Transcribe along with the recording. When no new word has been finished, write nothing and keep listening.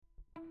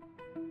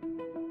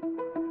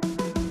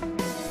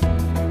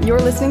You're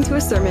listening to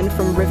a sermon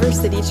from River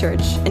City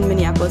Church in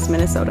Minneapolis,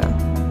 Minnesota.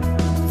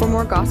 For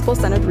more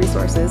gospel-centered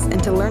resources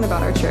and to learn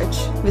about our church,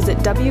 visit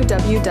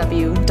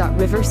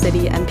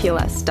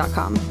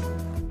www.rivercitynpls.com.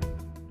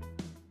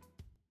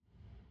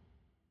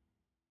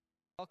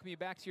 Welcome you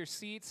back to your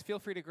seats. Feel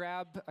free to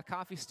grab a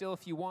coffee still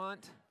if you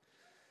want.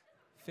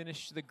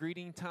 Finish the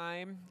greeting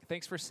time.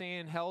 Thanks for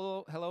saying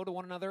hello to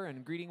one another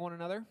and greeting one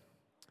another.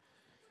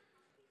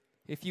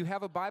 If you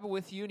have a Bible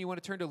with you and you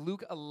want to turn to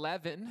Luke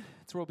 11,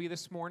 that's where we'll be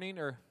this morning,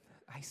 or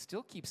I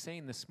still keep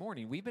saying this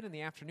morning. We've been in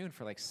the afternoon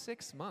for like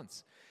 6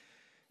 months.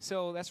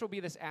 So that's where we'll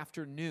be this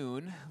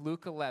afternoon,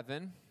 Luke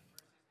 11.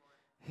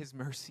 His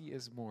mercy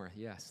is more.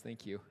 Yes,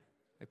 thank you.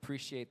 I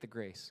appreciate the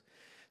grace.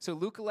 So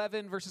Luke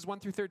 11, verses 1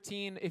 through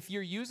 13. If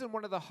you're using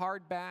one of the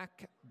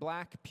hardback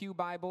black pew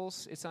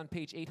Bibles, it's on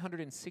page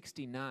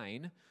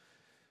 869.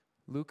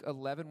 Luke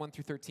 11, 1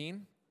 through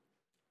 13.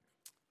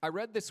 I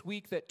read this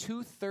week that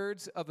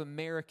 2/3 of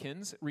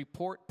Americans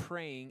report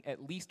praying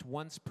at least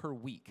once per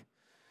week,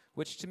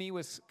 which to me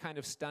was kind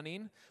of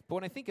stunning. But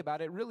when I think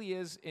about it, it really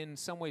is in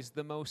some ways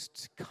the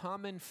most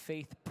common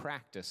faith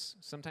practice,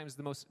 sometimes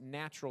the most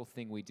natural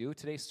thing we do.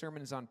 Today's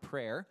sermon is on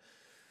prayer.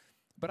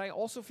 But I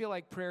also feel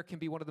like prayer can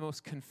be one of the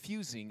most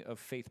confusing of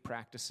faith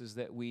practices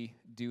that we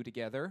do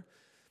together.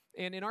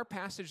 And in our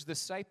passage, the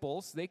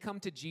disciples, they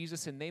come to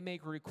Jesus and they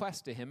make a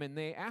request to him and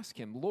they ask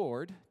him,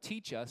 Lord,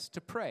 teach us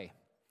to pray.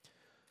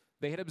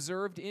 They had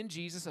observed in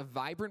Jesus a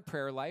vibrant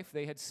prayer life.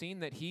 They had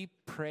seen that he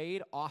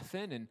prayed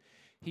often and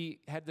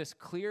he had this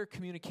clear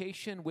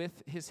communication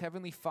with his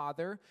heavenly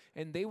Father,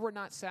 and they were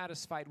not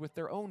satisfied with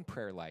their own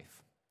prayer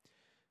life.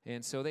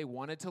 And so they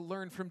wanted to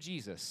learn from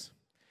Jesus.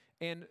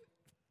 And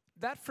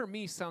that for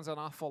me sounds an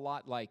awful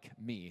lot like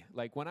me.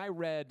 Like when I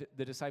read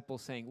the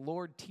disciples saying,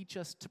 Lord, teach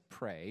us to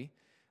pray,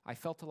 I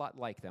felt a lot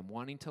like them,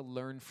 wanting to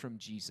learn from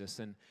Jesus.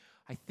 And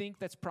I think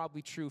that's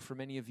probably true for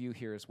many of you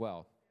here as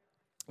well.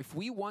 If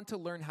we want to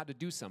learn how to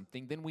do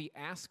something, then we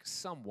ask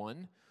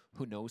someone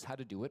who knows how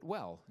to do it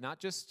well. Not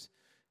just,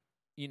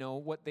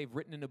 what they've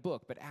written in a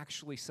book, but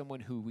actually someone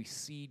who we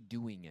see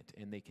doing it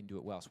and they can do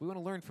it well. So we want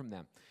to learn from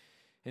them.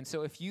 And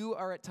so if you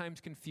are at times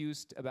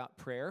confused about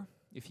prayer,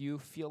 if you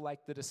feel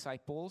like the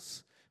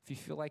disciples, if you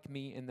feel like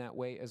me in that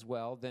way as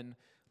well, then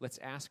let's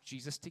ask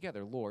Jesus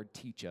together, Lord,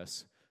 teach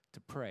us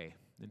to pray.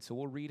 And so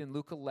we'll read in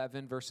Luke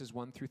 11, verses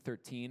 1 through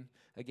 13.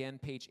 Again,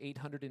 page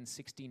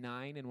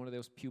 869 in one of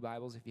those pew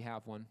Bibles if you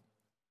have one.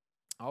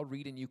 I'll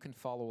read and you can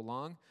follow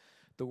along.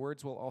 The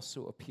words will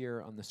also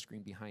appear on the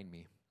screen behind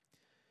me.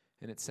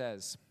 And it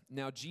says,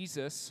 Now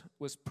Jesus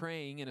was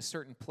praying in a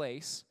certain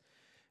place,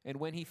 and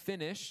when he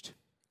finished,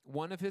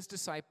 one of his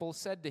disciples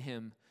said to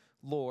him,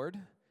 Lord,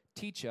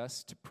 teach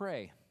us to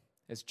pray,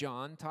 as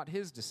John taught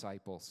his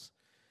disciples.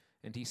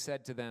 And he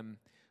said to them,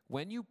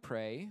 When you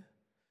pray,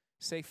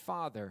 say,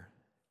 Father,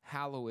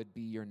 hallowed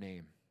be your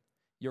name.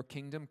 Your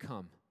kingdom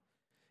come.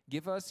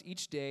 Give us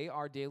each day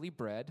our daily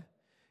bread,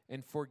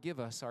 and forgive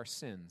us our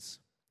sins.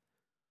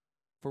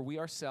 For we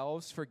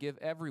ourselves forgive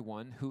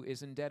everyone who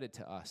is indebted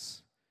to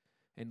us.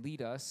 And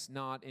lead us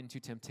not into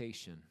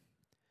temptation.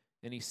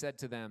 And he said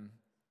to them,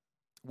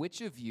 Which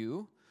of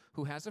you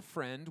who has a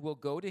friend will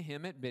go to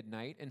him at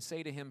midnight and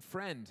say to him,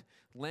 Friend,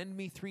 lend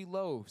me 3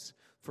 loaves,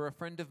 for a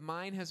friend of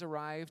mine has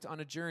arrived on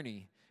a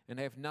journey,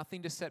 and I have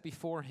nothing to set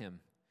before him.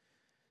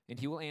 And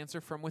he will answer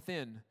from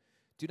within,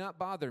 Do not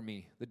bother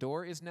me. The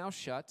door is now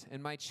shut,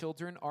 and my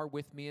children are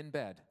with me in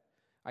bed.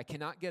 I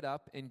cannot get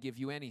up and give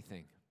you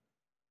anything.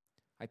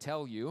 I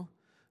tell you,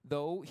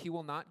 though he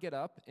will not get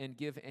up and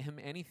give him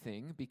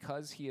anything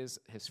because he is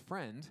his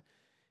friend,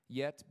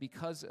 yet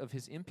because of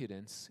his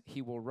impudence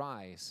he will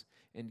rise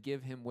and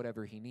give him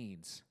whatever he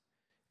needs.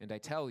 And I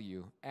tell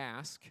you,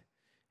 ask,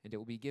 and it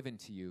will be given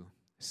to you.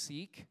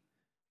 Seek,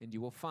 and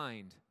you will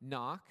find.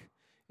 Knock,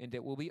 and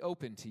it will be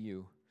opened to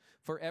you.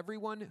 For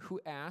everyone who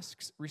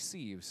asks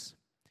receives,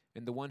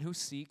 and the one who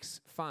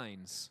seeks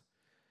finds,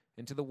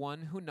 and to the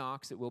one who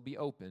knocks it will be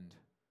opened.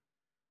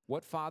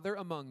 What father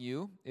among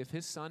you, if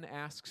his son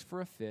asks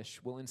for a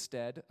fish, will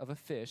instead of a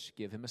fish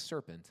give him a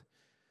serpent?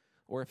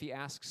 Or if he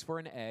asks for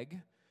an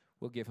egg,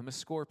 will give him a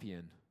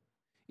scorpion?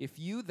 If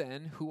you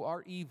then, who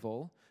are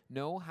evil,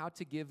 know how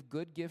to give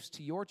good gifts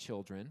to your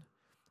children,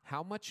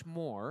 how much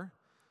more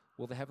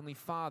will the Heavenly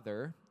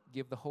Father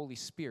give the Holy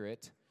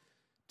Spirit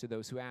to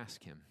those who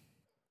ask him?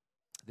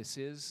 This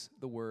is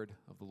the word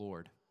of the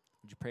Lord.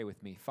 Would you pray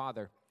with me?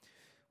 Father,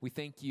 we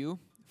thank you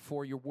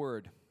for your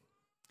word.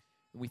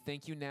 We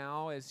thank you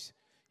now as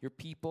your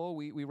people.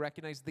 We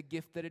recognize the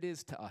gift that it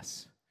is to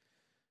us.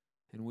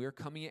 And we're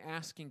coming and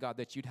asking, God,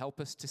 that you'd help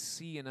us to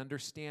see and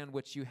understand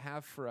what you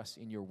have for us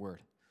in your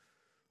word.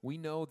 We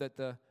know that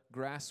the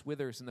grass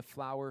withers and the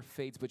flower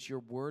fades, but your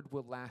word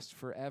will last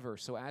forever.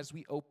 So as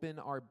we open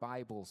our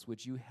Bibles,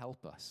 would you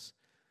help us?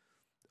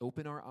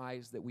 Open our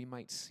eyes that we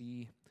might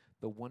see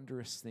the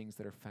wondrous things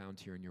that are found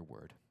here in your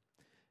word.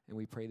 And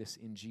we pray this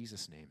in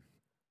Jesus' name.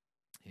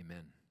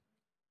 Amen.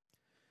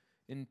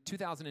 In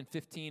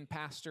 2015,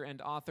 pastor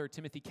and author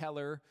Timothy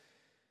Keller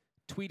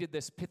tweeted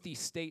this pithy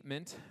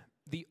statement.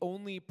 the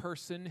only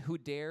person who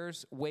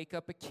dares wake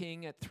up a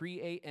king at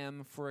 3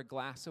 a.m. for a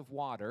glass of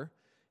water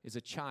is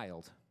a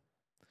child.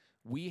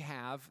 We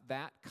have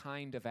that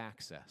kind of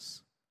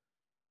access.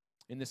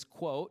 In this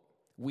quote,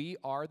 we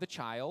are the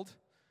child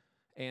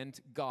and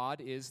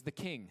God is the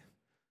king.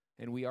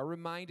 And we are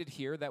reminded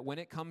here that when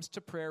it comes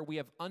to prayer, we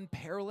have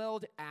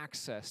unparalleled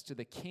access to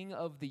the King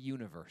of the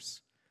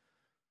universe.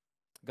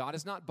 God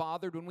is not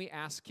bothered when we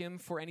ask him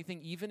for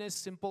anything even as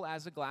simple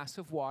as a glass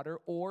of water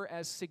or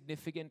as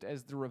significant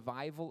as the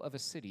revival of a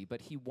city,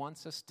 but he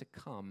wants us to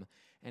come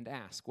and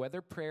ask.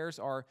 Whether prayers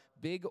are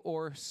big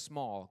or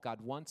small,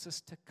 God wants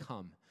us to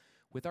come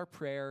with our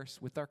prayers,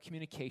 with our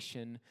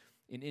communication,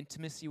 in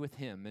intimacy with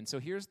him. And so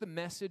here's the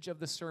message of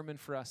the sermon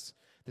for us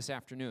this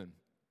afternoon.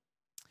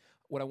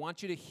 What I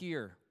want you to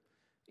hear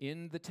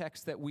in the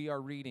text that we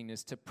are reading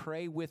is to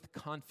pray with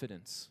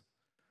confidence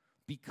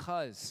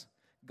because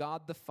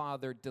God the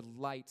Father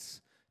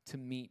delights to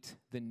meet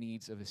the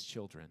needs of his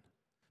children.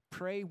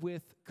 Pray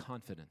with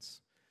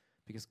confidence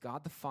because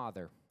God the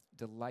Father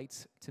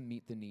delights to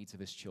meet the needs of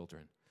his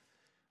children.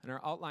 And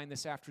our outline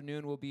this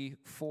afternoon will be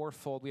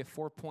fourfold. We have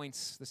 4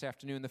 points this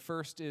afternoon. The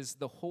first is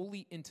the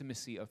holy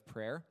intimacy of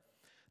prayer.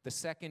 The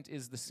second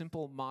is the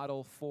simple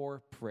model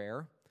for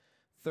prayer.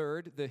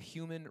 Third, the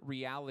human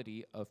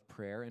reality of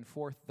prayer. And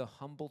fourth, the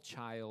humble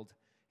child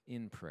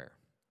in prayer.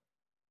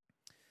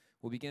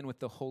 We'll begin with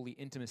the holy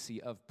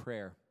intimacy of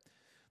prayer.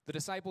 The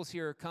disciples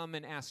here come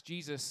and ask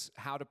Jesus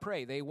how to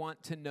pray. They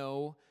want to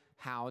know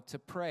how to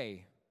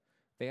pray.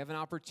 They have an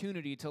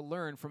opportunity to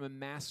learn from a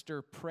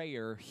master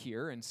prayer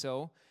here. And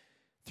so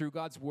through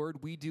God's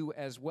word, we do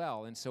as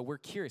well. And so we're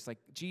curious, like,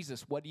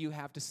 Jesus, what do you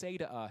have to say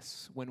to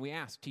us when we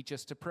ask? Teach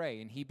us to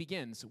pray. And he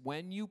begins,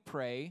 when you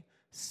pray,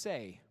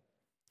 say.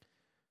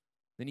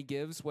 Then he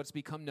gives what's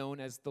become known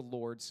as the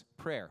Lord's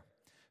Prayer.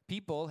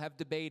 People have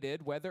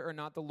debated whether or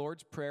not the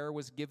Lord's Prayer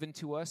was given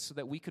to us so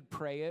that we could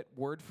pray it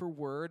word for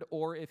word,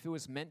 or if it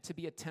was meant to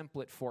be a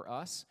template for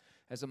us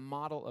as a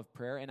model of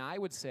prayer. And I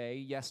would say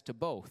yes to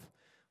both.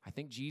 I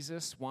think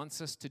Jesus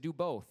wants us to do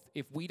both.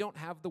 If we don't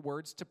have the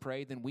words to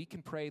pray, then we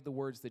can pray the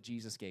words that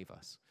Jesus gave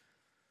us.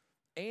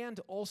 And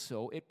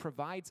also, it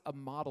provides a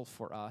model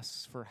for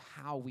us for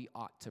how we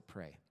ought to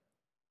pray.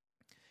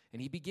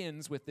 And he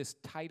begins with this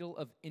title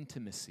of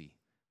intimacy,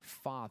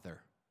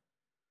 Father.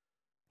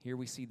 Here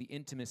we see the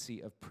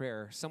intimacy of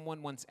prayer.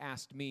 Someone once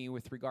asked me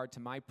with regard to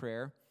my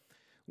prayer,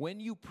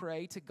 when you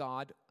pray to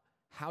God,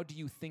 how do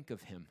you think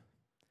of him?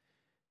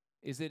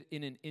 Is it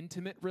in an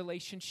intimate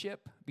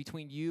relationship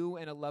between you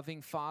and a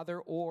loving Father,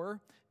 or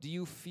do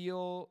you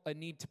feel a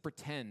need to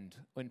pretend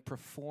and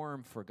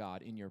perform for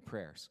God in your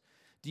prayers?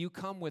 Do you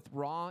come with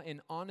raw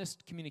and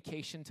honest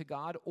communication to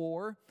God,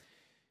 or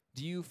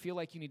do you feel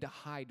like you need to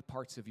hide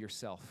parts of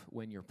yourself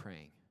when you're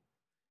praying?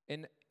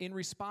 And in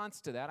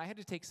response to that, I had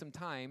to take some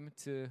time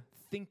to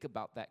think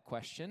about that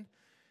question.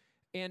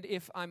 And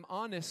if I'm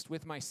honest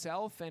with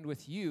myself and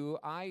with you,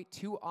 I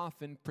too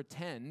often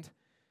pretend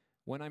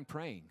when I'm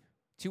praying.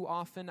 Too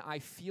often I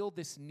feel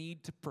this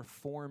need to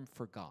perform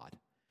for God.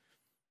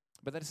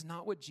 But that is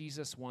not what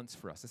Jesus wants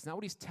for us. That's not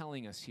what he's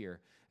telling us here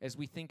as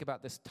we think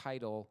about this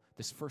title,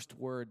 this first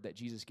word that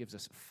Jesus gives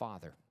us,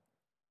 Father.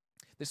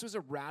 This was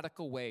a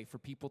radical way for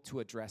people to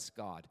address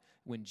God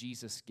when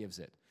Jesus gives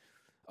it.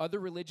 Other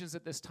religions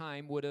at this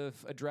time would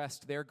have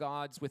addressed their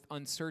gods with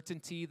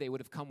uncertainty. They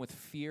would have come with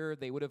fear.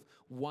 They would have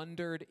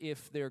wondered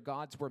if their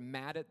gods were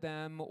mad at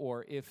them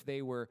or if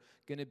they were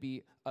going to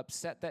be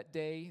upset that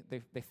day.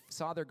 They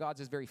saw their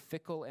gods as very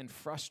fickle and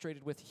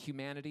frustrated with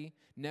humanity,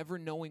 never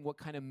knowing what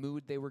kind of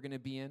mood they were going to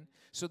be in.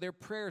 So their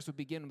prayers would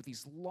begin with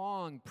these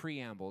long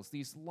preambles,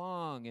 these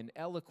long and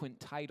eloquent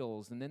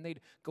titles, and then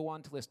they'd go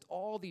on to list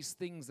all these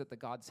things that the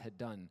gods had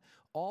done,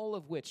 all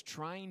of which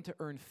trying to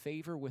earn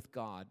favor with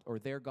God or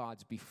their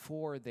gods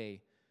before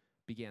they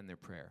began their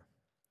prayer.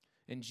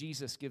 And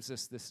Jesus gives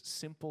us this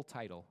simple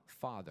title,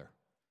 Father.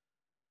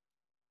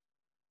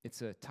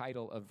 It's a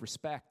title of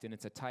respect, and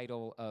it's a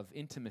title of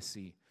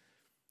intimacy.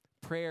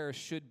 Prayer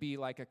should be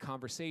like a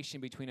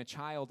conversation between a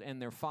child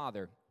and their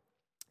father.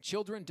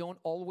 Children don't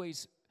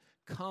always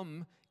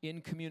come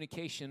in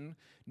communication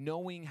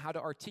knowing how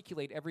to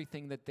articulate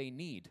everything that they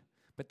need,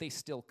 but they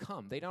still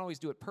come. They don't always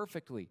do it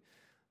perfectly.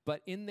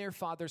 But in their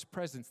father's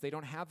presence, they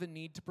don't have a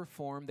need to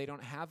perform, they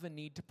don't have a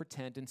need to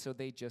pretend, and so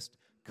they just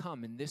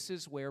come. And this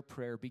is where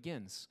prayer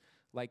begins,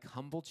 like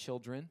humble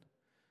children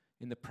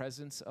in the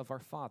presence of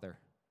our Father.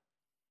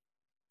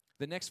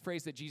 The next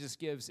phrase that Jesus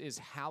gives is,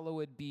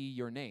 hallowed be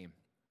your name.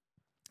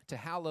 To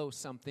hallow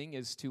something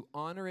is to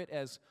honor it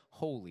as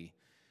holy.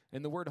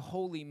 And the word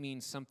holy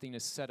means something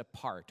is set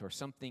apart or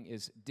something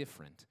is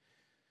different.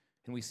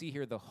 And we see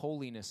here the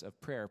holiness of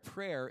prayer.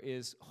 Prayer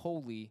is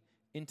holy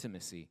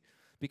intimacy,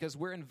 because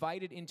we're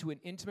invited into an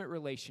intimate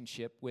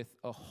relationship with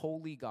a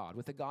holy God,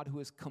 with a God who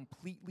is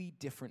completely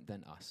different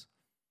than us.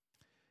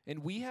 And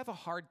we have a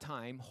hard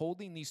time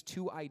holding these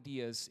two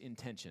ideas in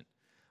tension.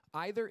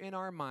 Either in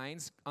our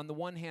minds, on the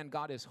one hand,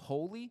 God is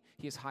holy,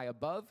 he is high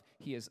above,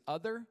 he is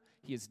other,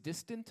 he is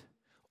distant,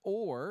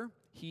 or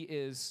he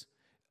is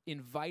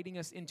inviting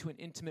us into an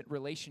intimate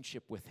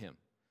relationship with him.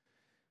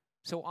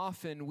 So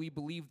often we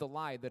believe the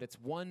lie that it's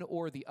one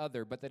or the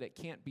other, but that it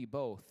can't be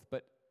both.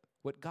 But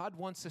what God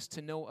wants us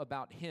to know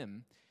about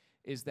him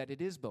is that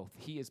it is both.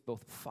 He is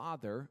both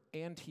Father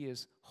and he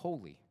is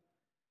holy.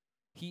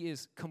 He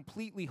is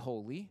completely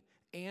holy,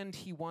 and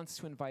he wants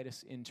to invite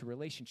us into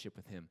relationship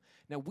with him.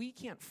 Now, we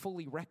can't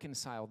fully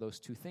reconcile those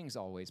two things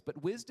always,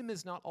 but wisdom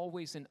is not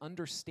always in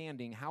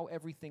understanding how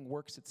everything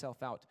works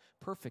itself out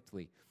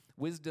perfectly.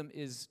 Wisdom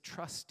is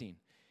trusting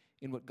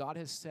in what God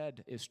has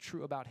said is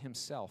true about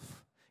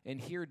himself. And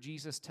here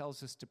Jesus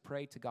tells us to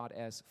pray to God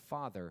as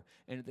Father,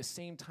 and at the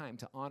same time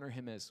to honor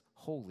him as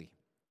holy.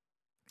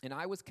 And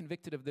I was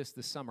convicted of this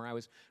summer. I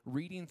was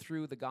reading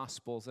through the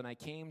Gospels, and I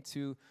came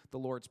to the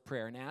Lord's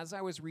Prayer. And as I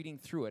was reading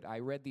through it, I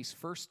read these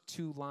first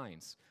two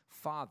lines,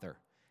 Father,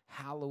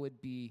 hallowed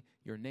be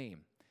your name.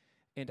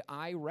 And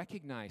I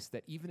recognized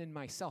that even in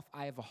myself,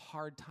 I have a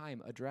hard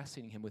time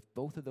addressing him with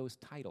both of those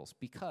titles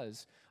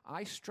because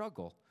I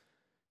struggle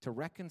to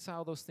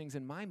reconcile those things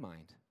in my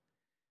mind.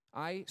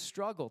 I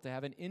struggle to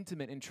have an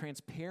intimate and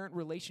transparent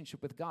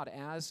relationship with God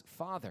as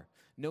Father.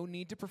 No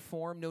need to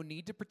perform, no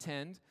need to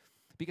pretend,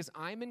 because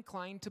I'm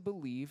inclined to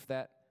believe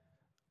that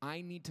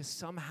I need to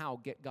somehow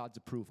get God's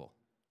approval.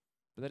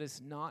 But that is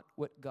not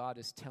what God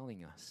is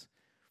telling us.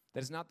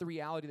 That is not the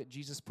reality that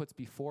Jesus puts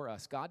before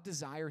us. God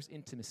desires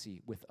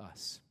intimacy with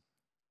us.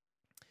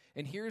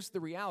 And here's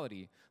the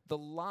reality. The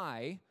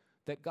lie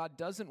that God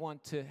doesn't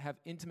want to have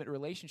intimate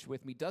relationship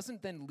with me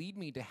doesn't then lead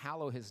me to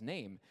hallow his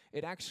name.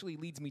 It actually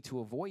leads me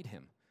to avoid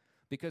him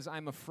because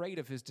I'm afraid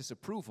of his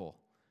disapproval.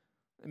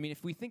 I mean,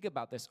 if we think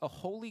about this, a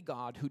holy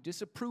God who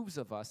disapproves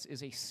of us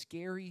is a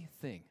scary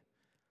thing.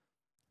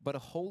 But a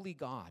holy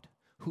God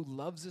who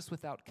loves us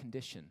without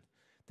condition,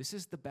 this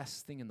is the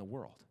best thing in the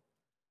world.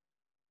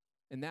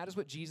 And that is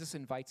what Jesus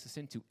invites us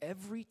into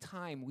every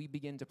time we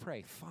begin to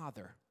pray,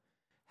 Father,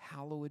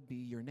 hallowed be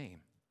your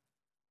name.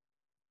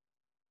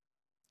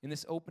 In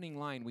this opening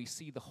line, we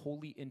see the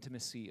holy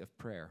intimacy of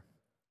prayer.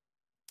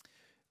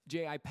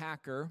 J.I.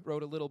 Packer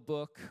wrote a little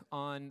book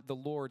on the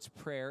Lord's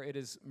Prayer. It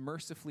is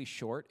mercifully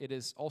short. It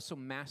is also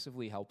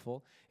massively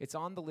helpful. It's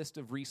on the list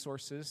of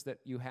resources that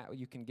you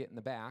can get in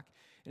the back.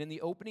 And in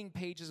the opening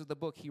pages of the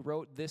book, he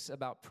wrote this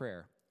about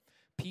prayer.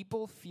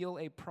 People feel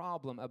a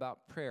problem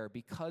about prayer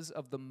because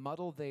of the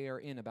muddle they are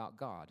in about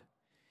God.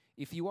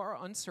 If you are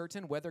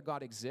uncertain whether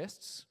God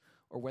exists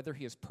or whether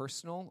he is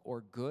personal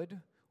or good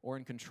or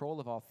in control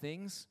of all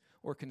things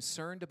or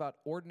concerned about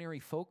ordinary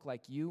folk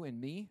like you and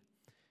me,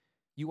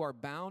 you are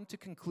bound to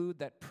conclude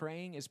that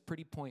praying is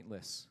pretty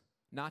pointless,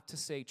 not to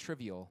say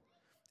trivial,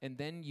 and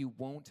then you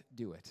won't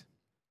do it.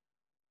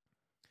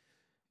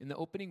 In the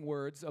opening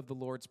words of the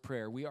Lord's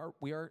Prayer, we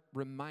are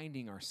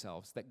reminding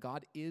ourselves that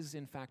God is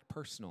in fact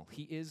personal.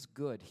 He is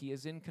good. He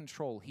is in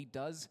control. He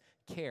does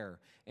care,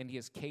 and he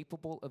is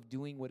capable of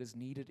doing what is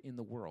needed in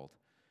the world.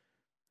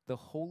 The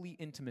holy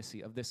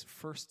intimacy of this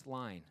first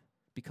line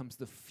becomes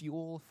the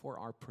fuel for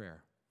our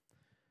prayer.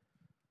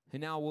 And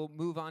now we'll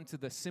move on to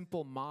the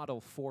simple model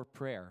for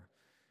prayer.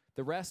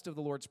 The rest of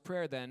the Lord's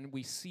Prayer, then,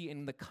 we see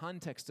in the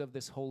context of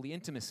this holy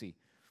intimacy.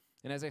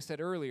 And as I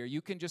said earlier,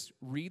 you can just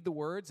read the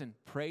words and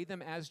pray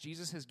them as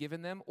Jesus has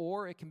given them,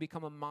 or it can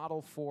become a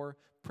model for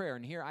prayer.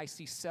 And here I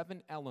see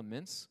 7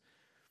 elements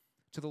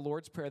to the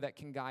Lord's Prayer that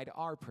can guide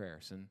our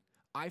prayers. And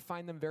I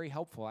find them very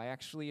helpful. I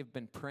actually have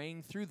been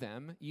praying through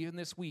them even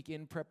this week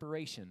in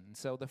preparation. And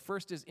so the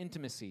first is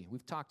intimacy.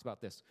 We've talked about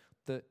this.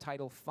 The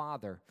title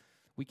Father.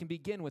 We can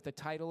begin with the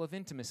title of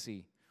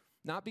intimacy,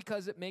 not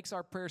because it makes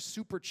our prayer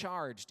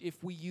supercharged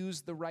if we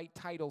use the right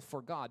title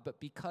for God, but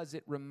because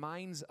it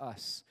reminds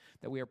us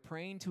that we are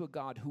praying to a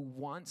God who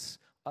wants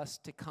us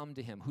to come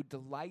to him, who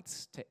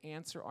delights to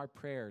answer our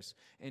prayers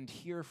and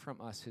hear from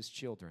us, his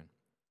children.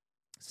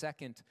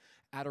 Second,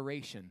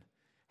 adoration.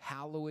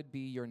 Hallowed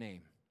be your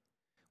name.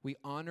 We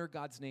honor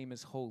God's name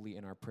as holy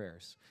in our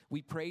prayers.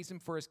 We praise him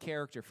for his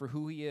character, for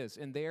who he is.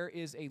 And there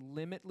is a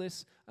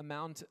limitless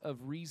amount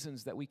of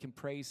reasons that we can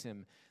praise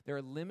him. There are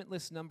a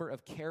limitless number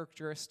of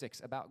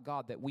characteristics about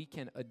God that we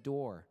can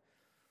adore.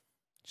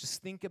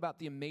 Just think about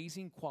the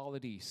amazing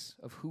qualities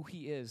of who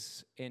he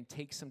is and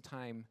take some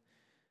time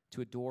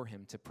to adore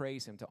him, to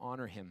praise him, to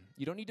honor him.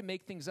 You don't need to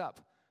make things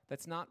up.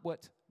 That's not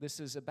what this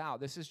is about.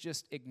 This is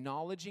just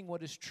acknowledging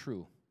what is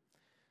true.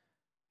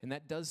 And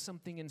that does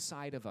something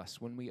inside of us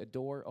when we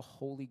adore a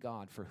holy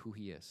God for who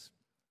he is.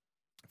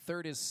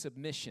 Third is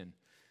submission.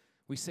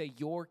 We say,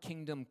 your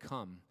kingdom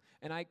come.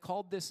 And I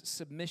called this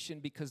submission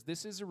because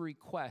this is a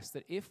request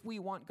that if we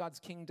want God's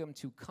kingdom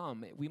to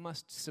come, we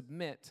must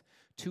submit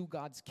to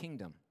God's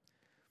kingdom.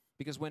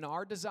 Because when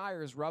our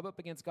desires rub up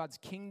against God's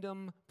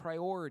kingdom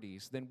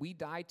priorities, then we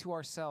die to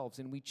ourselves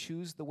and we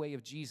choose the way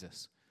of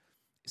Jesus.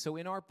 So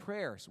in our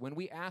prayers, when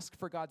we ask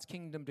for God's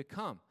kingdom to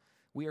come,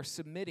 we are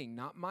submitting,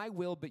 not my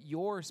will, but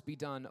yours be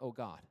done, O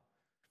God.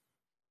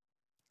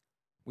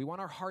 We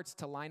want our hearts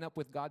to line up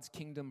with God's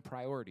kingdom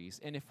priorities.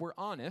 And if we're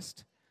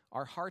honest,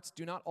 our hearts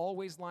do not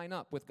always line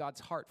up with God's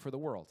heart for the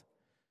world.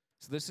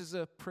 So this is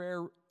a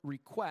prayer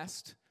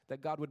request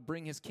that God would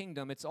bring his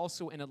kingdom, it's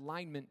also an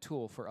alignment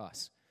tool for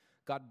us.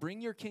 God,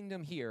 bring your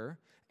kingdom here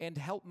and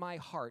help my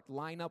heart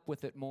line up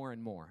with it more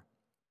and more.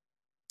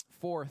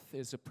 Fourth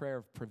is a prayer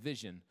of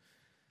provision.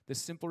 The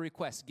simple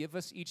request, give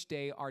us each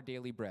day our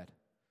daily bread.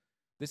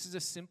 This is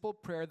a simple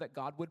prayer that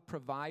God would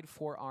provide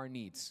for our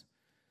needs.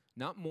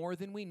 Not more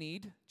than we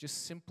need,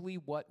 just simply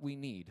what we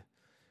need.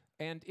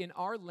 And in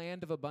our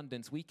land of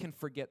abundance, we can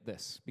forget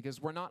this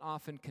because we're not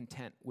often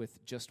content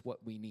with just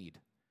what we need.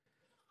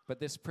 But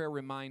this prayer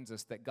reminds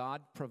us that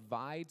God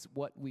provides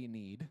what we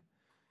need,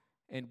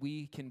 and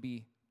we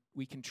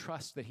can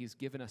trust that he's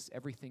given us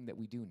everything that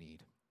we do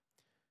need.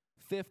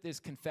 Fifth is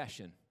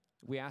confession.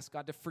 We ask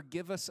God to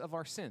forgive us of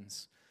our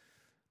sins.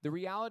 The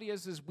reality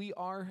is we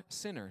are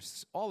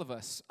sinners, all of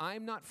us.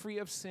 I'm not free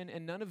of sin,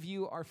 and none of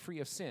you are free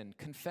of sin.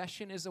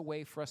 Confession is a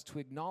way for us to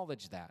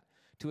acknowledge that,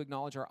 to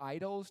acknowledge our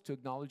idols, to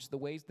acknowledge the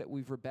ways that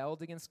we've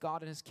rebelled against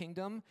God and his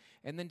kingdom,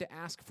 and then to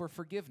ask for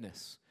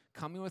forgiveness,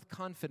 coming with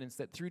confidence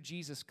that through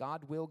Jesus,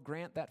 God will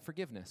grant that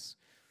forgiveness.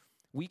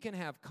 We can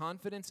have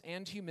confidence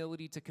and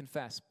humility to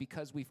confess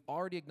because we've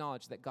already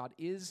acknowledged that God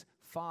is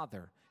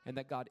Father and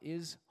that God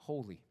is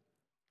holy.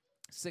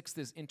 Sixth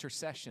is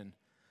intercession.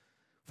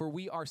 For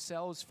we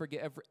ourselves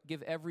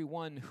forgive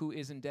everyone who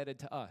is indebted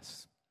to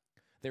us.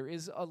 There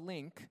is a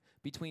link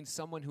between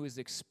someone who has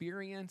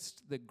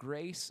experienced the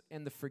grace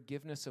and the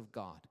forgiveness of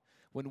God.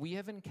 When we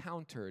have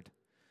encountered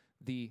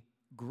the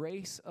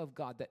grace of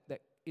God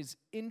that is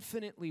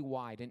infinitely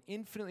wide and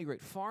infinitely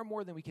great, far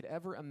more than we could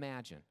ever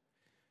imagine,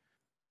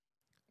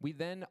 we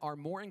then are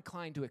more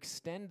inclined to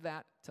extend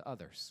that to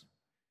others.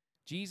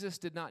 Jesus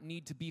did not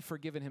need to be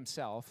forgiven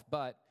himself,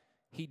 but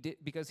he did,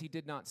 because he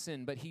did not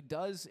sin, but he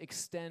does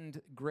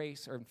extend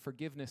grace or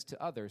forgiveness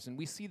to others. And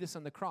we see this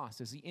on the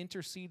cross as he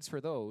intercedes for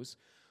those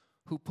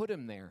who put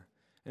him there.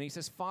 And he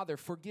says, Father,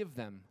 forgive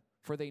them,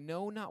 for they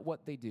know not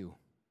what they do.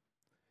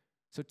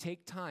 So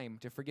take time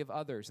to forgive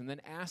others and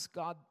then ask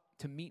God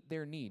to meet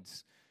their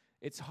needs.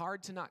 It's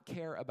hard to not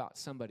care about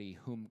somebody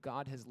whom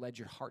God has led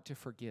your heart to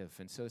forgive.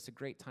 And so it's a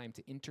great time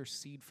to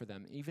intercede for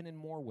them, even in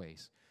more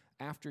ways,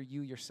 after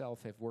you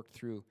yourself have worked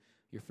through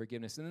your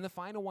forgiveness. And then the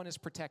final one is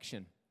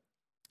protection.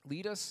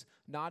 Lead us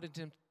not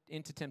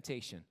into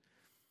temptation.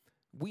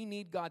 We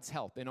need God's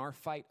help in our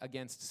fight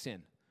against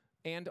sin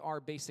and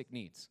our basic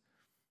needs.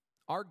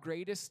 Our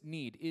greatest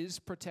need is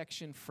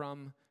protection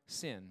from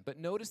sin. But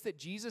notice that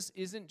Jesus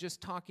isn't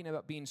just talking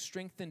about being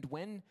strengthened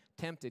when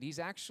tempted. He's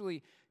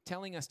actually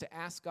telling us to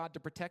ask God to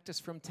protect us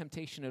from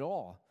temptation at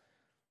all.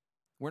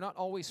 We're not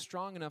always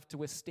strong enough to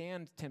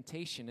withstand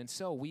temptation, and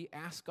so we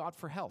ask God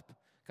for help.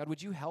 God,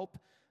 would you help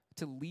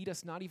to lead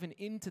us not even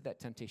into that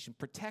temptation?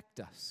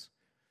 Protect us.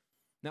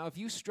 Now, if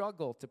you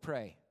struggle to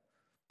pray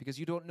because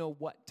you don't know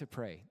what to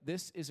pray,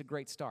 this is a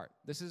great start.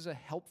 This is a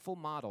helpful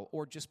model,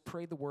 or just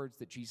pray the words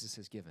that Jesus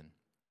has given.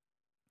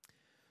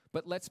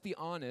 But let's be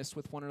honest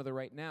with one another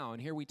right now,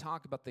 and here we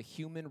talk about the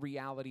human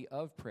reality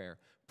of prayer.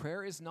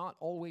 Prayer is not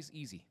always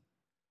easy.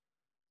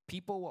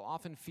 People will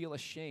often feel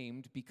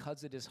ashamed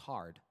because it is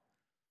hard.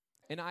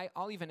 And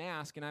I'll even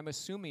ask, and I'm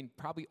assuming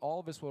probably all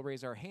of us will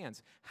raise our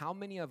hands, how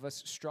many of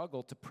us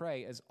struggle to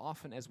pray as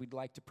often as we'd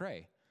like to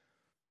pray?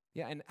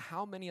 Yeah, and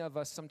how many of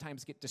us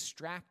sometimes get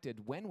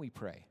distracted when we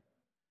pray?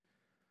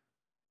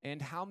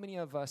 And how many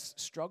of us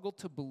struggle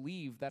to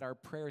believe that our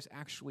prayers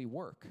actually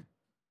work?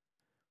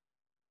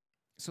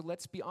 So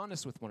let's be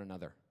honest with one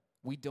another.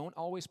 We don't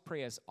always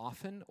pray as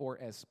often or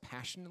as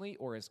passionately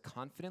or as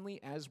confidently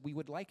as we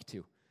would like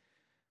to.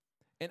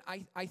 And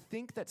I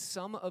think that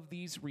some of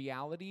these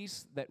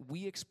realities that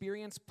we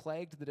experience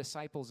plagued the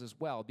disciples as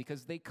well,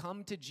 because they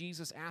come to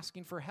Jesus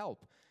asking for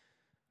help.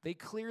 They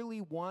clearly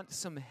want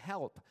some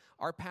help.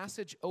 Our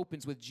passage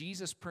opens with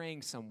Jesus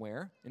praying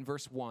somewhere in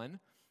verse 1,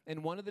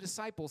 and one of the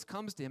disciples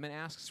comes to him and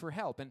asks for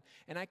help. And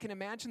I can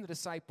imagine the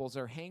disciples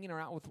are hanging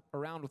around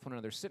with one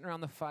another, sitting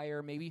around the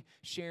fire, maybe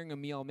sharing a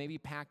meal, maybe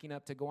packing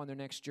up to go on their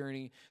next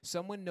journey.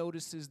 Someone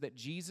notices that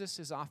Jesus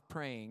is off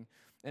praying,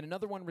 and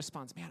another one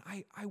responds, man,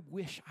 I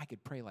wish I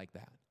could pray like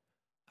that.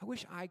 I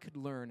wish I could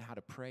learn how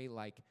to pray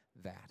like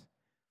that.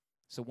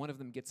 So one of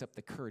them gets up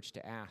the courage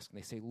to ask, and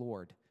they say,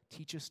 Lord,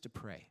 teach us to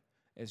pray,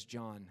 as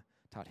John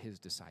taught his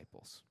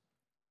disciples.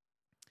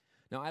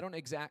 Now, I don't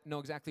know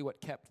exactly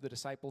what kept the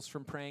disciples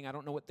from praying. I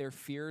don't know what their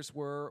fears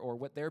were or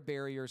what their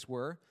barriers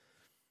were.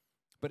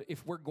 But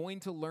if we're going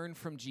to learn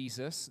from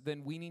Jesus,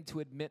 then we need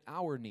to admit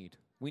our need.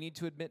 We need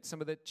to admit some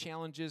of the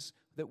challenges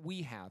that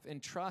we have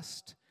and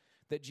trust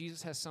that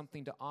Jesus has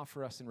something to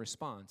offer us in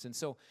response. And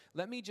so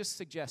let me just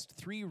suggest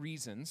 3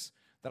 reasons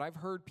that I've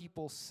heard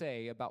people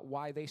say about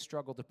why they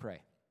struggle to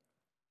pray.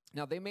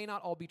 Now, they may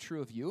not all be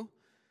true of you,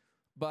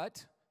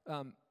 but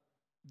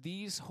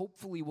these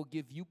hopefully will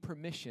give you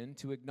permission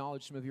to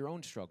acknowledge some of your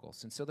own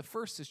struggles. And so the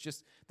first is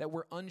just that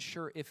we're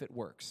unsure if it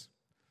works.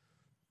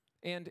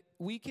 And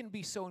we can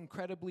be so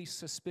incredibly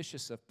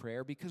suspicious of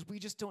prayer because we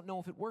just don't know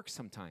if it works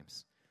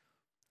sometimes.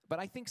 But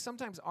I think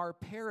sometimes our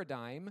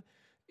paradigm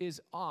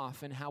is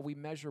off in how we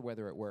measure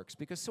whether it works,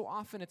 because so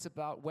often it's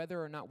about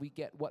whether or not we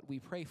get what we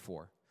pray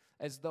for,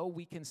 as though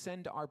we can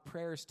send our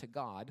prayers to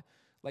God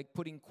like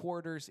putting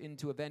quarters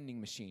into a vending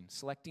machine,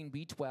 selecting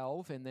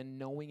B12, and then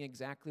knowing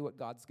exactly what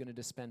God's going to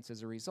dispense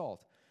as a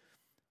result.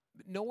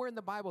 Nowhere in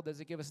the Bible does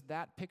it give us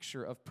that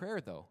picture of prayer,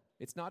 though.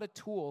 It's not a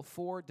tool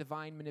for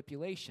divine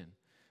manipulation.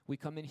 We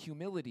come in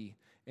humility,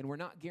 and we're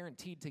not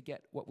guaranteed to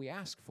get what we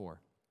ask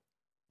for.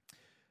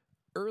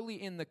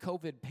 Early in the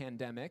COVID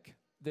pandemic,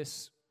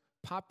 this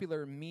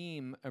popular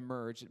meme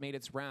emerged. It made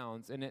its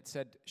rounds, and it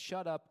said,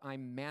 "Shut up,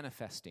 I'm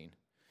manifesting."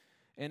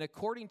 And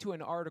according to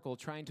an article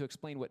trying to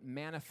explain what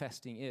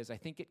manifesting is, I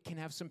think it can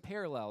have some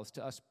parallels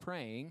to us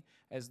praying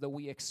as though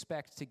we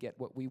expect to get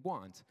what we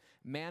want.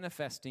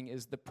 Manifesting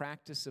is the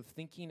practice of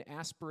thinking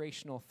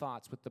aspirational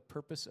thoughts with the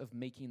purpose of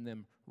making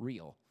them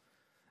real.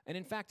 And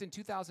in fact, in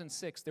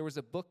 2006, there was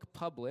a book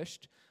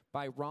published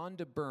by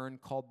Rhonda Byrne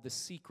called The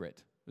Secret.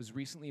 It was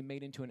recently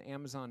made into an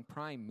Amazon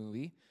Prime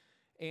movie.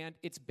 And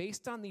it's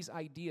based on these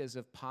ideas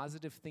of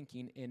positive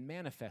thinking and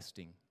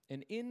manifesting.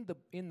 And in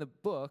the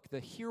book, the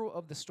hero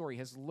of the story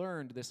has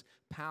learned this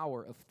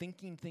power of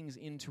thinking things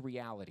into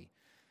reality.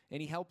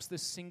 And he helps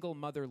this single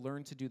mother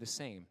learn to do the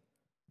same.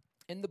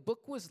 And the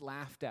book was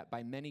laughed at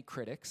by many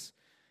critics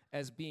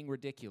as being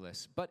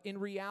ridiculous. But in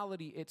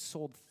reality, it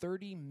sold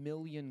 30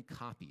 million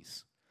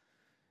copies.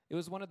 It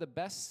was one of the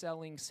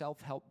best-selling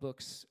self-help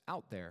books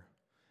out there.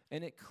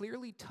 And it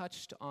clearly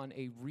touched on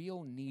a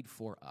real need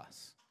for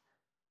us,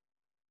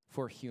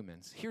 for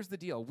humans. Here's the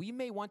deal. We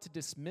may want to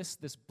dismiss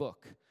this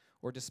book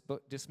or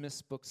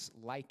dismiss books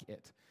like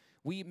it.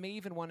 We may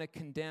even want to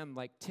condemn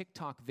like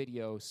TikTok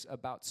videos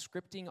about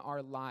scripting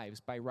our lives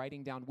by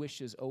writing down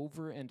wishes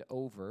over and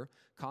over,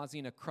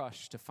 causing a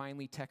crush to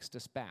finally text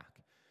us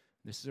back.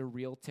 This is a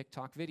real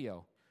TikTok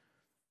video.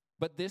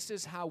 But this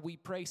is how we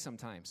pray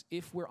sometimes,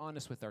 if we're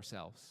honest with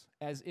ourselves,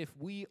 as if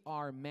we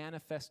are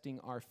manifesting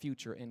our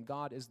future and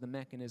God is the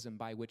mechanism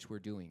by which we're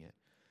doing it.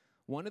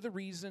 One of the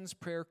reasons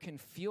prayer can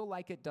feel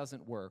like it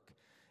doesn't work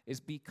is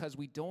because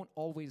we don't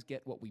always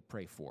get what we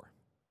pray for.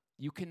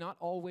 You cannot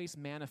always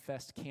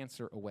manifest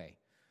cancer away.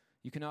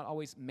 You cannot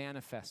always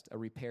manifest a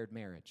repaired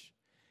marriage.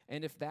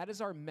 And if that is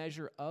our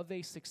measure of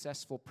a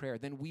successful prayer,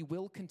 then we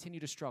will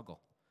continue to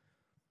struggle.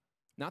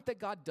 Not that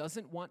God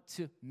doesn't want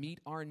to meet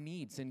our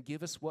needs and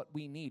give us what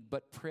we need,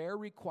 but prayer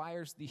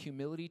requires the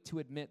humility to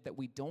admit that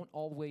we don't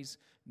always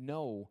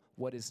know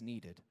what is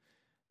needed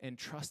and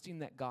trusting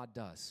that God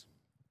does.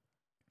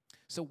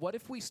 So what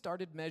if we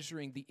started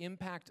measuring the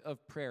impact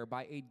of prayer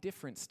by a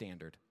different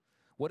standard?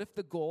 What if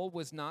the goal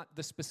was not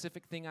the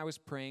specific thing I was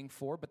praying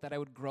for, but that I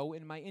would grow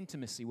in my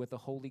intimacy with a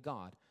holy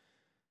God,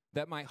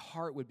 that my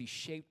heart would be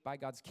shaped by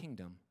God's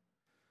kingdom,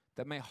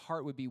 that my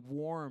heart would be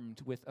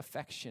warmed with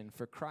affection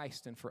for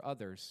Christ and for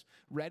others,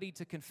 ready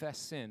to confess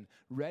sin,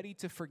 ready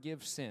to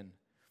forgive sin?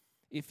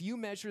 If you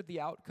measured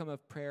the outcome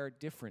of prayer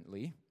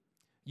differently,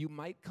 you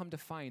might come to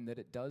find that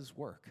it does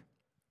work.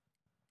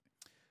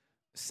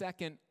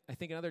 Second, I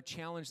think another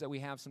challenge that we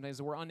have sometimes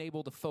is we're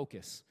unable to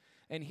focus.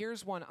 And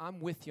here's one, I'm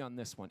with you on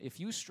this one.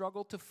 If you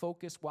struggle to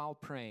focus while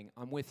praying,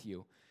 I'm with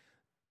you.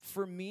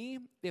 For me,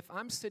 if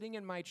I'm sitting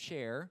in my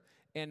chair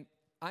and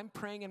I'm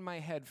praying in my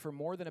head for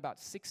more than about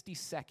 60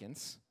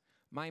 seconds,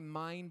 my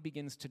mind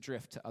begins to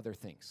drift to other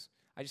things.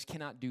 I just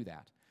cannot do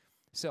that.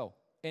 So,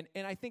 and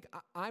I think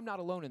I'm not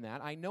alone in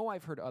that. I know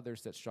I've heard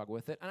others that struggle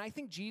with it. And I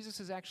think Jesus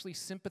is actually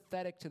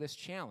sympathetic to this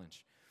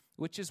challenge,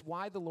 which is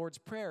why the Lord's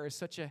Prayer is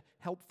such a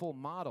helpful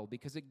model,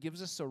 because it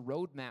gives us a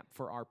roadmap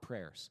for our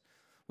prayers.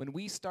 When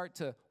we start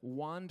to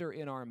wander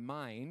in our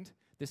mind,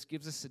 this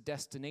gives us a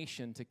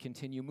destination to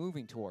continue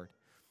moving toward.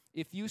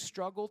 If you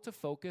struggle to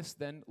focus,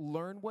 then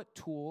learn what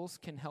tools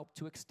can help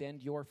to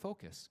extend your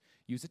focus.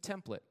 Use a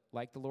template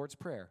like the Lord's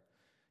Prayer.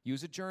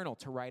 Use a journal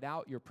to write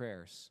out your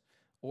prayers.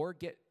 Or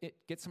get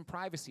some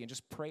privacy and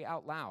just pray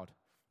out loud.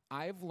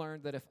 I've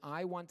learned that if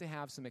I want to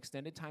have some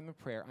extended time of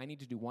prayer, I need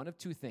to do one of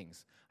two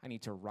things. I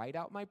need to write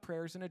out my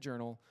prayers in a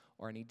journal,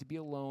 or I need to be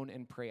alone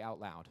and pray out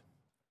loud.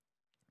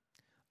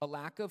 A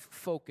lack of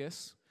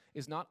focus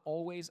is not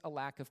always a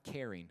lack of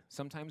caring.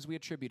 Sometimes we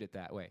attribute it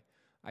that way.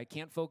 I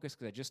can't focus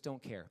because I just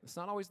don't care. It's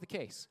not always the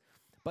case.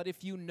 But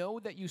if you know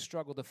that you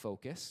struggle to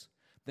focus,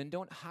 then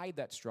don't hide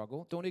that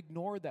struggle. Don't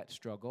ignore that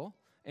struggle,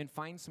 and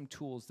find some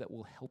tools that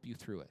will help you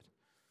through it.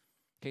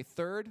 Okay,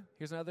 third,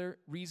 here's another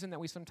reason that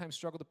we sometimes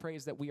struggle to pray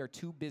is that we are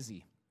too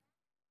busy.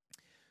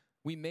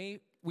 We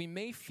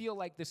may feel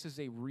like this is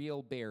a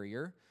real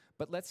barrier,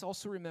 but let's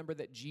also remember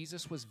that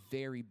Jesus was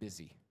very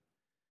busy.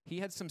 He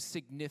had some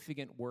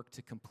significant work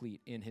to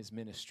complete in his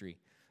ministry,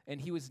 and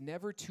he was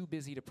never too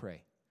busy to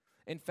pray.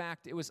 In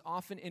fact, it was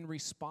often in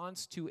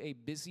response to a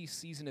busy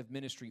season of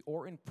ministry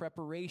or in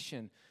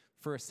preparation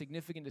for a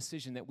significant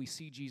decision that we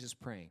see Jesus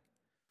praying.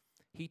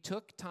 He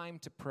took time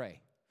to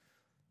pray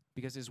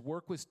because his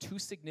work was too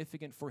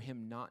significant for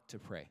him not to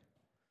pray.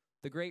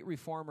 The great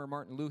reformer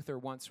Martin Luther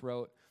once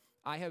wrote,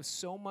 "I have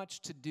so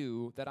much to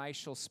do that I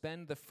shall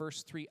spend the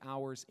first 3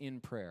 hours in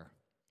prayer."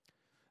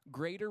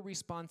 Greater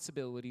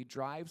responsibility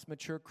drives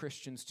mature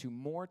Christians to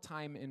more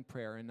time in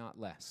prayer and not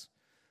less,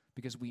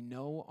 because we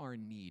know our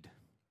need.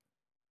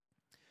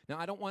 Now,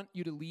 I don't want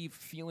you to leave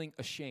feeling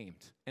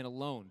ashamed and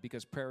alone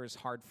because prayer is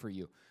hard for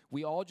you.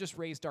 We all just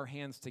raised our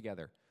hands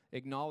together,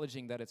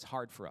 acknowledging that it's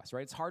hard for us,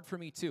 right? It's hard for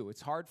me too.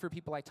 It's hard for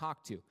people I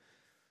talk to.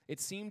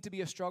 It seemed to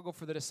be a struggle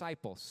for the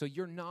disciples, so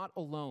you're not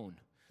alone.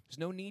 There's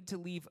no need to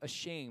leave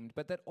ashamed,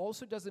 but that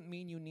also doesn't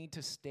mean you need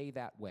to stay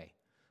that way.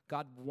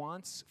 God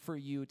wants for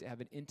you to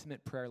have an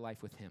intimate prayer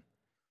life with him.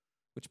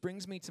 Which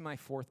brings me to my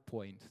fourth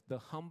point, the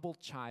humble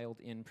child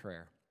in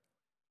prayer.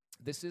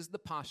 This is the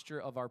posture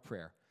of our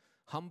prayer,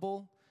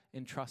 humble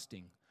and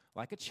trusting,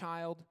 like a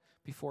child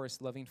before his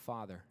loving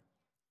Father.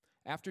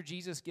 After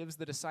Jesus gives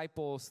the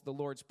disciples the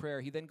Lord's Prayer,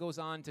 he then goes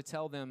on to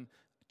tell them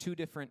two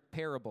different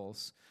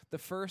parables. The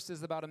first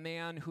is about a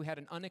man who had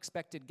an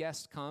unexpected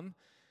guest come,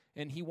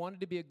 and he wanted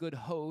to be a good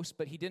host,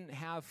 but he didn't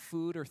have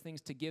food or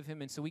things to give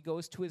him, and so he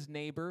goes to his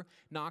neighbor,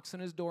 knocks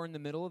on his door in the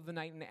middle of the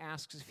night, and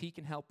asks if he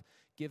can help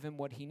give him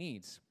what he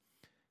needs.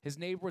 His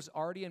neighbor was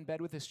already in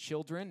bed with his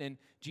children, and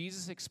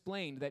Jesus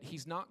explained that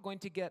he's not going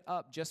to get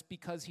up just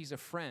because he's a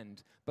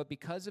friend, but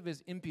because of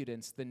his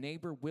impudence, the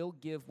neighbor will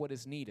give what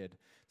is needed.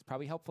 It's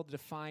probably helpful to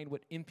define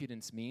what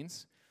impudence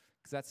means,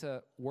 because that's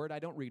a word I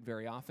don't read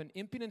very often.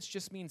 Impudence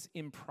just means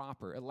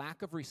improper, a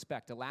lack of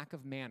respect, a lack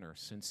of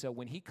manners. And so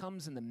when he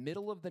comes in the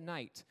middle of the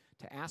night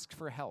to ask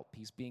for help,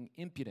 he's being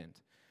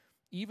impudent.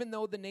 Even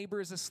though the neighbor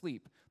is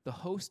asleep, the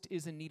host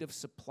is in need of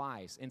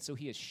supplies, and so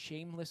he is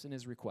shameless in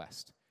his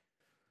request.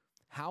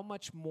 How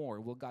much more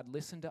will God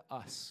listen to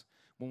us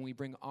when we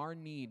bring our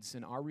needs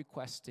and our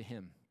requests to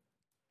him?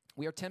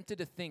 We are tempted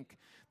to think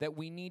that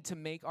we need to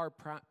make our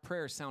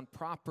prayers sound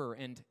proper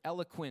and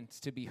eloquent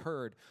to be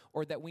heard,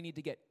 or that we need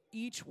to get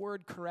each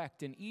word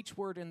correct and each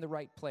word in the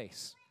right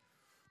place.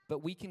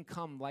 But we can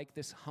come like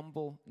this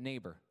humble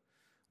neighbor,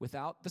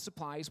 without the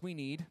supplies we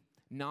need,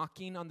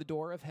 knocking on the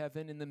door of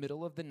heaven in the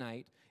middle of the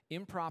night,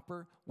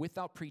 improper,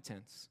 without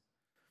pretense.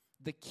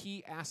 The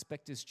key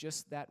aspect is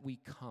just that we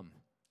come.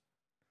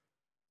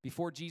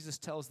 Before Jesus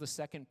tells the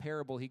second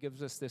parable, he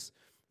gives us this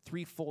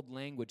threefold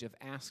language of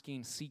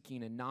asking,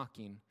 seeking, and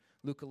knocking.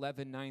 Luke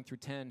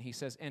 11:9-10, he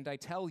says, "And I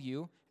tell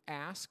you,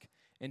 ask,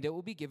 and it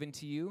will be given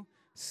to you.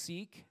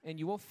 Seek, and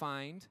you will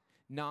find.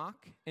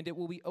 Knock, and it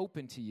will be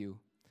open to you.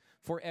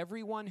 For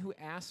everyone who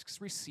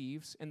asks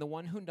receives, and the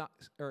one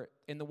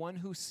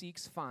who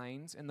seeks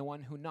finds, and the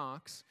one who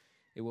knocks,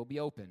 it will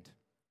be opened."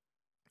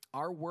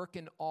 Our work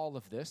in all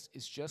of this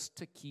is just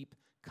to keep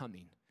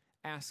coming,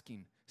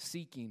 asking,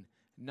 seeking,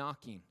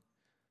 knocking.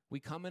 We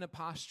come in a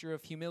posture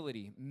of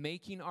humility,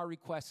 making our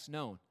requests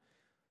known.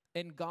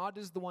 And God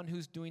is the one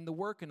who's doing the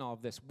work in all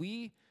of this.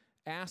 We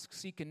ask,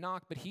 seek, and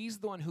knock, but he's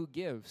the one who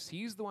gives.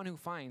 He's the one who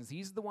finds.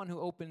 He's the one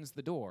who opens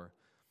the door.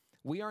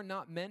 We are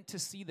not meant to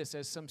see this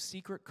as some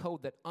secret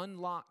code that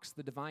unlocks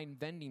the divine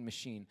vending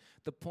machine.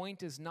 The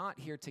point is not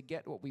here to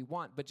get what we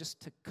want, but just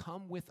to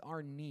come with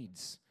our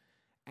needs,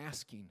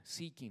 asking,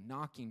 seeking,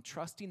 knocking,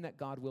 trusting that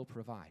God will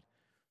provide,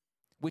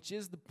 which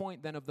is the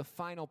point then of the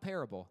final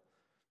parable.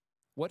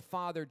 What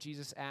father,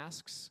 Jesus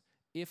asks,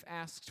 if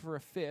asked for a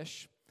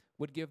fish,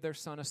 would give their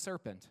son a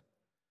serpent?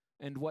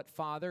 And what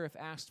father, if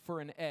asked for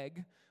an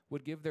egg,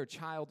 would give their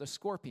child a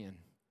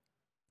scorpion?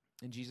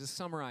 And Jesus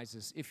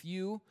summarizes, if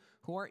you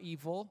who are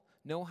evil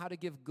know how to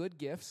give good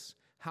gifts,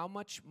 how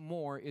much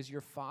more is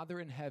your Father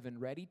in heaven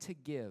ready to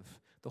give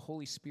the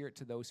Holy Spirit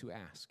to those who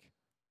ask?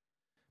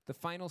 The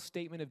final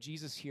statement of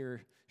Jesus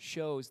here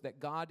shows that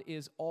God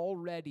is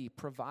already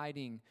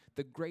providing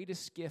the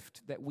greatest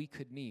gift that we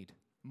could need.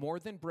 More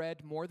than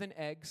bread, more than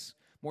eggs,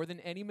 more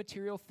than any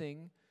material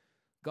thing,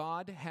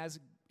 God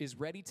is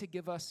ready to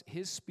give us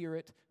his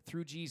Spirit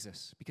through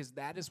Jesus, because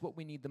that is what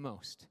we need the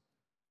most.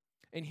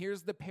 And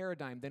here's the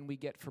paradigm then we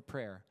get for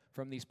prayer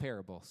from these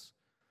parables.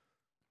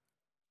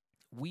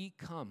 We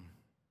come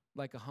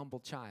like a humble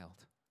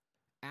child,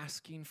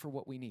 asking for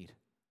what we need.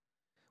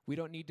 We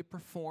don't need to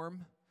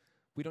perform.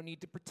 We don't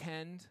need to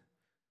pretend.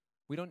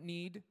 We don't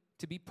need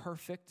to be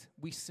perfect.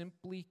 We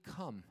simply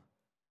come,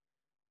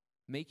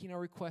 making our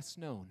requests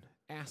known,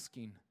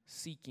 asking,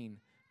 seeking,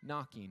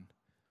 knocking.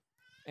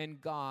 And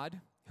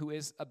God, who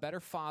is a better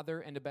father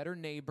and a better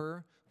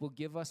neighbor, will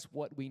give us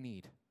what we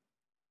need.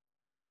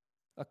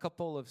 A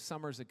couple of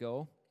summers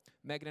ago,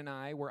 Megan and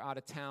I were out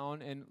of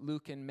town, and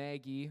Luke and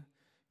Maggie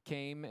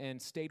came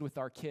and stayed with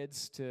our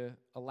kids to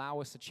allow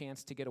us a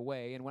chance to get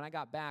away. And when I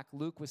got back,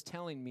 Luke was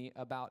telling me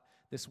about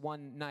this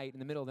one night, in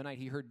the middle of the night,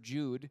 he heard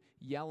Jude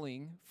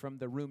yelling from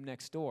the room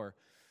next door.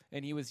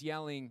 And he was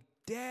yelling,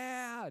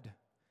 "Dad!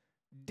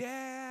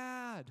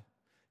 Dad!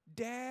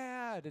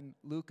 Dad!" And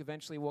Luke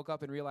eventually woke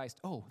up and realized,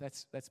 oh,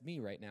 that's me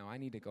right now. I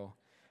need to go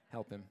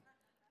help him.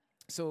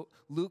 So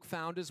Luke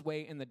found his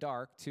way in the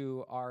dark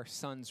to our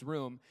son's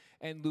room,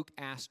 and Luke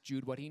asked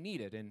Jude what he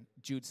needed. And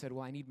Jude said,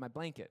 "Well, I need my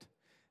blanket."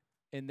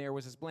 And there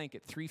was his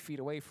blanket 3 feet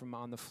away from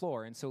on the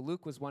floor. And so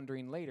Luke was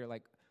wondering later,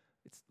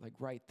 it's like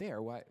right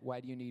there.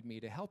 Why do you need me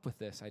to help with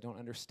this? I don't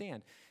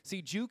understand.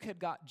 See, Jude had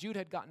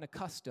gotten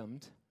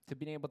accustomed to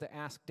being able to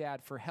ask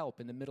Dad for help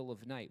in the middle of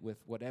the night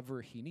with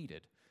whatever he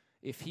needed.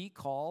 If he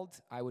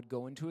called, I would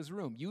go into his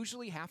room,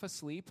 usually half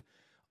asleep,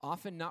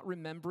 often not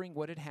remembering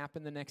what had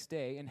happened the next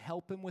day, and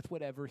help him with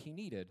whatever he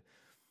needed.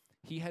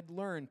 He had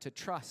learned to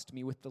trust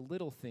me with the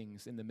little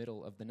things in the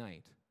middle of the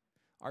night.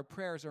 Our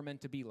prayers are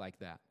meant to be like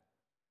that.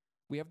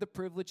 We have the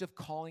privilege of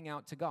calling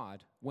out to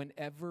God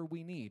whenever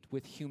we need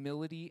with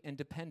humility and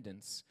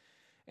dependence.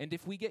 And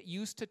if we get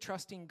used to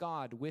trusting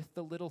God with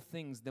the little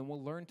things, then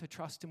we'll learn to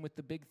trust him with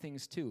the big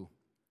things too.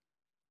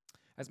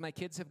 As my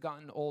kids have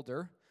gotten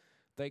older,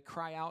 they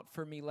cry out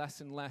for me less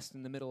and less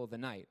in the middle of the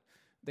night.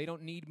 They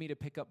don't need me to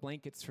pick up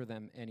blankets for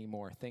them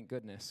anymore, thank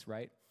goodness,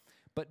 right?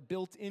 But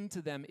built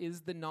into them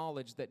is the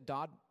knowledge that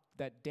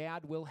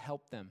Dad will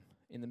help them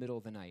in the middle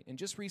of the night. And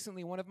just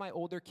recently, one of my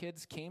older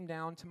kids came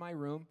down to my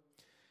room,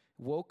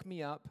 woke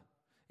me up,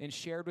 and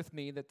shared with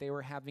me that they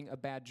were having a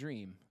bad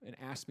dream and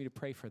asked me to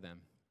pray for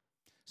them.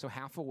 So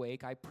half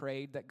awake, I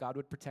prayed that God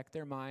would protect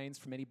their minds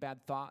from any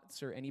bad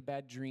thoughts or any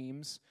bad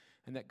dreams,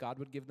 and that God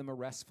would give them a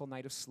restful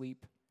night of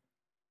sleep.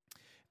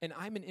 And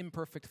I'm an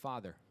imperfect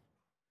father.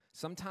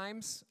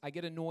 Sometimes I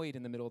get annoyed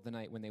in the middle of the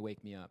night when they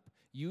wake me up.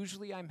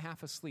 Usually I'm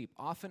half asleep.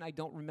 Often I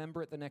don't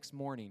remember it the next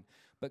morning.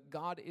 But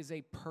God is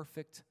a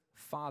perfect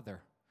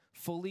Father,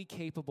 fully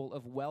capable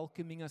of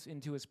welcoming us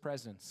into his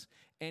presence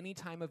any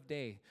time of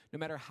day, no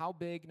matter how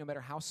big, no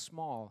matter how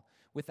small,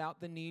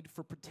 without the need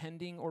for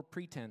pretending or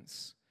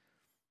pretense.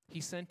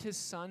 He sent his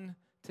Son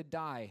to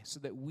die so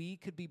that we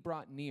could be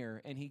brought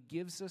near, and he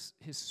gives us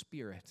his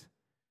Spirit.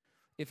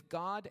 If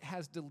God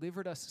has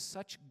delivered us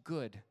such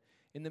good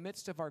in the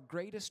midst of our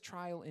greatest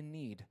trial and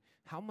need,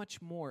 how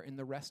much more in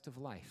the rest of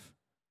life?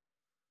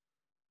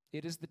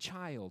 It is the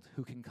child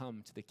who can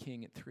come to the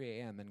king at 3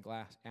 a.m. and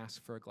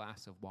ask for a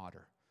glass of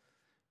water.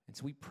 And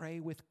so we pray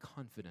with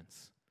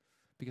confidence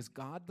because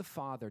God the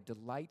Father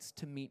delights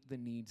to meet the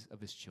needs of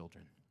his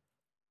children.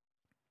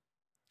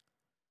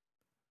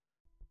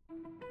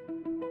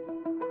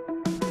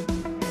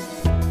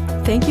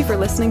 Thank you for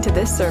listening to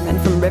this sermon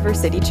from River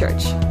City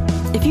Church.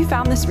 If you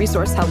found this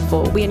resource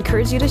helpful, we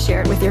encourage you to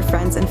share it with your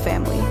friends and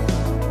family.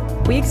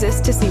 We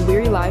exist to see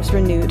weary lives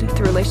renewed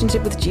through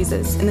relationship with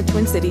Jesus in the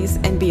Twin Cities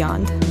and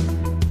beyond.